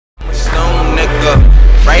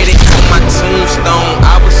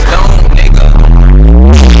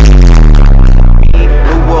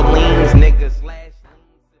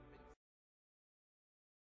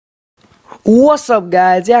What's up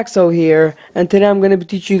guys, Yaxo here, and today I'm going to be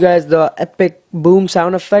teaching you guys the epic boom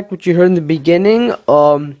sound effect which you heard in the beginning.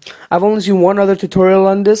 I've only seen one other tutorial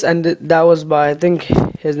on this, and that was by, I think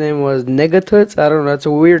his name was Negatuts. I don't know, that's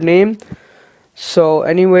a weird name. So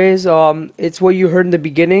anyways, it's what you heard in the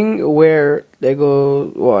beginning where they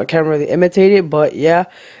go, well, I can't really imitate it, but yeah,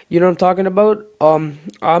 you know what I'm talking about.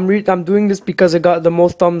 I'm doing this because it got the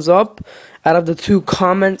most thumbs up out of the 2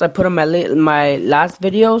 comments I put on my last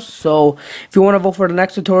video. So if you want to vote for the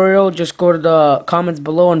next tutorial, just go to the comments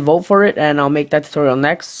below and vote for it, and I'll make that tutorial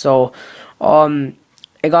next. So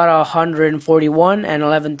it got 141 and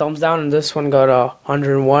 11 thumbs down, and this one got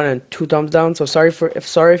 101 and 2 thumbs down. So sorry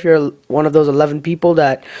if you're one of those 11 people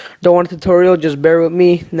that don't want a tutorial. Just bear with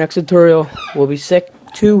me. Next tutorial will be sick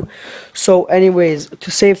too. So anyways,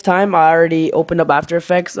 to save time, I already opened up After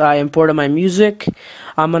Effects. I imported my music.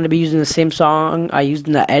 I'm gonna be using the same song I used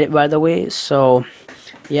in the edit, by the way. So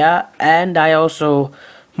yeah, and I also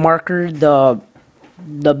markered the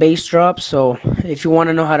bass drop. So if you want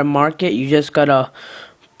to know how to mark it, you just gotta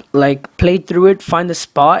play through it, find the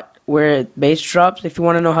spot where bass drops. If you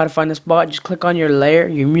want to know how to find the spot, just click on your layer,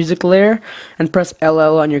 your music layer, and press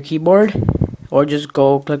LL on your keyboard, or just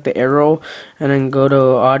go click the arrow and then go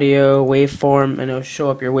to audio waveform, and it'll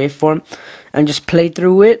show up your waveform, and just play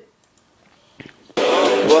through it.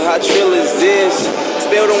 Well, how trill is this?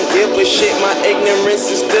 Still don't give a shit, my ignorance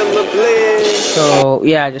is still a bliss. So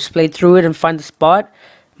yeah, just play through it and find the spot.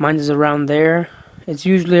 Mine is around there. It's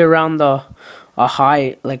usually around a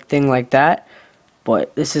high thing like that,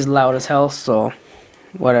 but this is loud as hell, so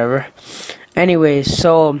whatever. Anyways,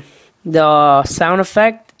 so the sound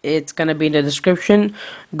effect, it's gonna be in the description.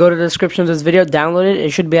 Go to the description of this video, download it. It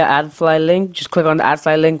should be an AdFly link. Just click on the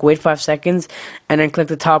AdFly link, wait 5 seconds, and then click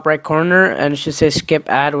the top right corner, and it should say skip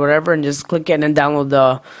ad, whatever, and just click it and then download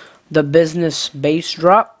the business bass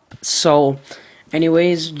drop. So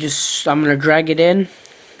anyways, I'm gonna drag it in,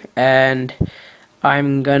 and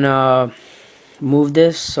I'm gonna move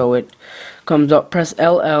this so it comes up. Press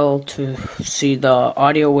LL to see the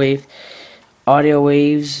audio waves.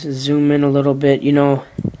 Zoom in a little bit,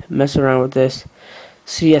 mess around with this.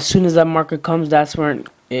 See, as soon as that marker comes, that's where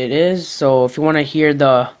it is. So if you want to hear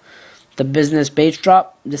the business bass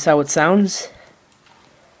drop, this is how it sounds.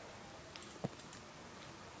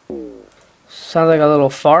 Sounds like a little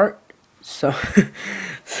fart. So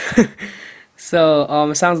So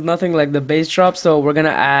it sounds nothing like the bass drop, so we're gonna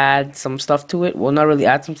add some stuff to it. Well, not really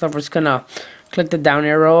add some stuff, we're just gonna click the down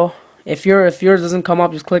arrow. If yours doesn't come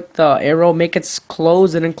up, just click the arrow, make it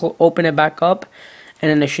close, and then open it back up, and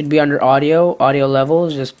then it should be under audio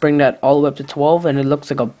levels. Just bring that all the way up to 12, and it looks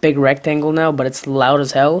like a big rectangle now, but it's loud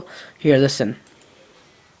as hell. Here, listen.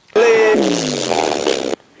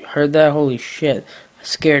 Heard that? Holy shit, it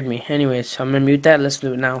scared me. Anyways, I'm gonna mute that. Let's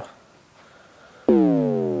do it now.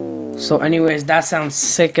 So anyways, that sounds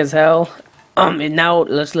sick as hell. And now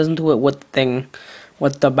let's listen to it with the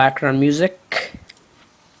background music.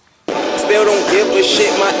 Still don't give a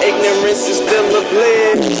shit, my ignorance is still a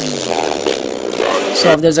bliss.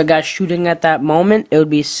 So if there's a guy shooting at that moment, it would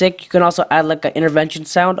be sick. You can also add like an intervention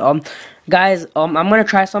sound. Guys, I'm gonna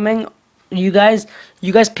try something. You guys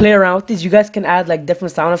play around with these. You guys can add like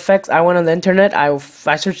different sound effects. I went on the internet. I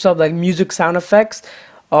searched up like music sound effects.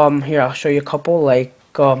 Here, I'll show you a couple.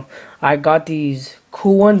 I got these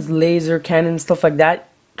cool ones, laser cannon, stuff like that.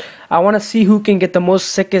 I want to see who can get the most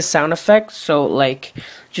sickest sound effects. So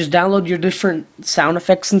just download your different sound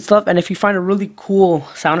effects and stuff, and if you find a really cool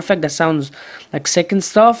sound effect that sounds like sick and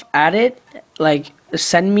stuff, add it,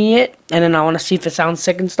 send me it, and then I want to see if it sounds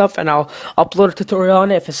sick and stuff, and I'll upload a tutorial on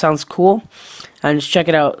it if it sounds cool, and just check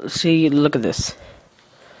it out. See, look at this.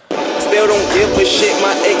 Still don't give a shit,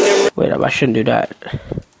 my ignorance. Wait up, I shouldn't do that.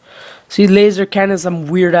 See, laser cannon, some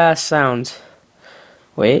weird ass sounds.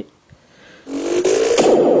 Wait.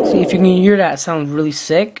 See, if you can hear that, it sounds really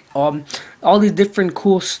sick. All these different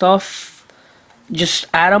cool stuff, just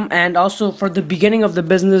add them. And also for the beginning of the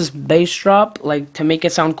business bass drop, to make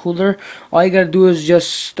it sound cooler, all you gotta do is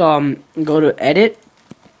just go to edit,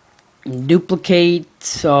 duplicate,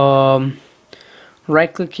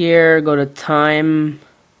 right click here, go to time,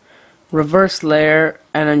 reverse layer,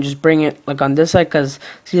 and then just bring it on this side, because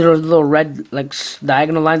see those little red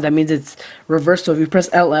diagonal lines, that means it's reversed. So if you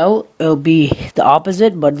press LL, it'll be the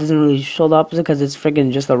opposite, but it doesn't really show the opposite because it's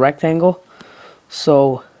freaking just a rectangle.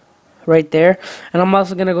 So right there, and I'm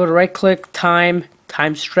also gonna go to right click, time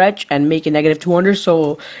stretch, and make it -200,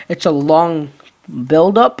 so it's a long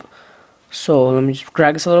build up. So let me just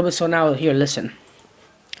drag this a little bit. So now here, listen.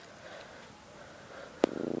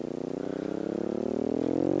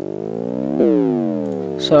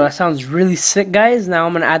 So that sounds really sick, guys. Now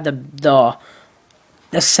I'm gonna add the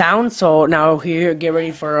sound. So now here, get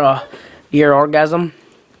ready for your orgasm.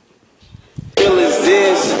 Real is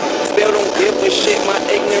this? Still don't give a shit. My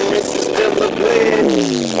ignorance is still a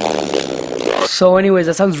bliss. So anyways,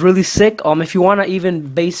 that sounds really sick. If you wanna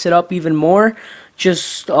even bass it up even more,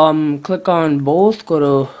 just click on both. Go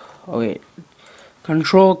to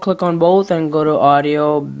Control, click on both, and go to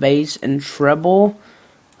audio, bass, and treble.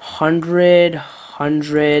 100.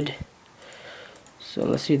 So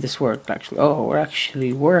let's see if this worked actually. Oh, it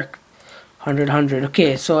actually worked. 100.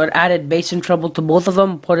 Okay, so it added bass and treble to both of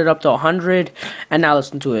them. Put it up to 100, and now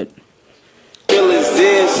listen to it. Real is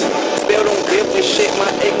this? Still don't give a shit.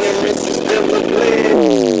 My ignorance is still a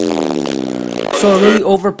bliss. So it really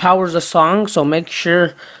overpowers the song. So make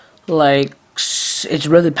sure, like, it's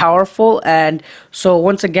really powerful. And so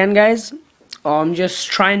once again, guys, just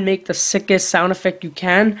try and make the sickest sound effect you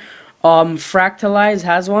can. Fractalize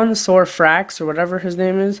has one, Sore Frax or whatever his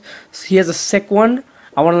name is. So he has a sick one.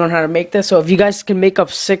 I want to learn how to make this. So if you guys can make up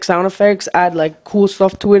sick sound effects, add like cool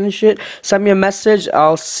stuff to it and shit, send me a message.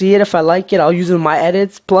 I'll see it. If I like it, I'll use it in my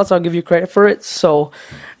edits. Plus, I'll give you credit for it. So,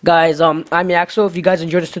 guys, I'm Yaxo. If you guys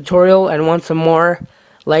enjoyed this tutorial and want some more,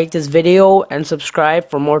 like this video and subscribe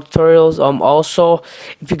for more tutorials. Also,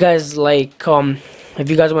 if you guys like, if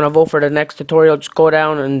you guys want to vote for the next tutorial, just go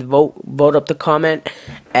down and vote up the comment.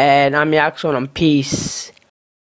 And I'm Yaxo, and I'm peace.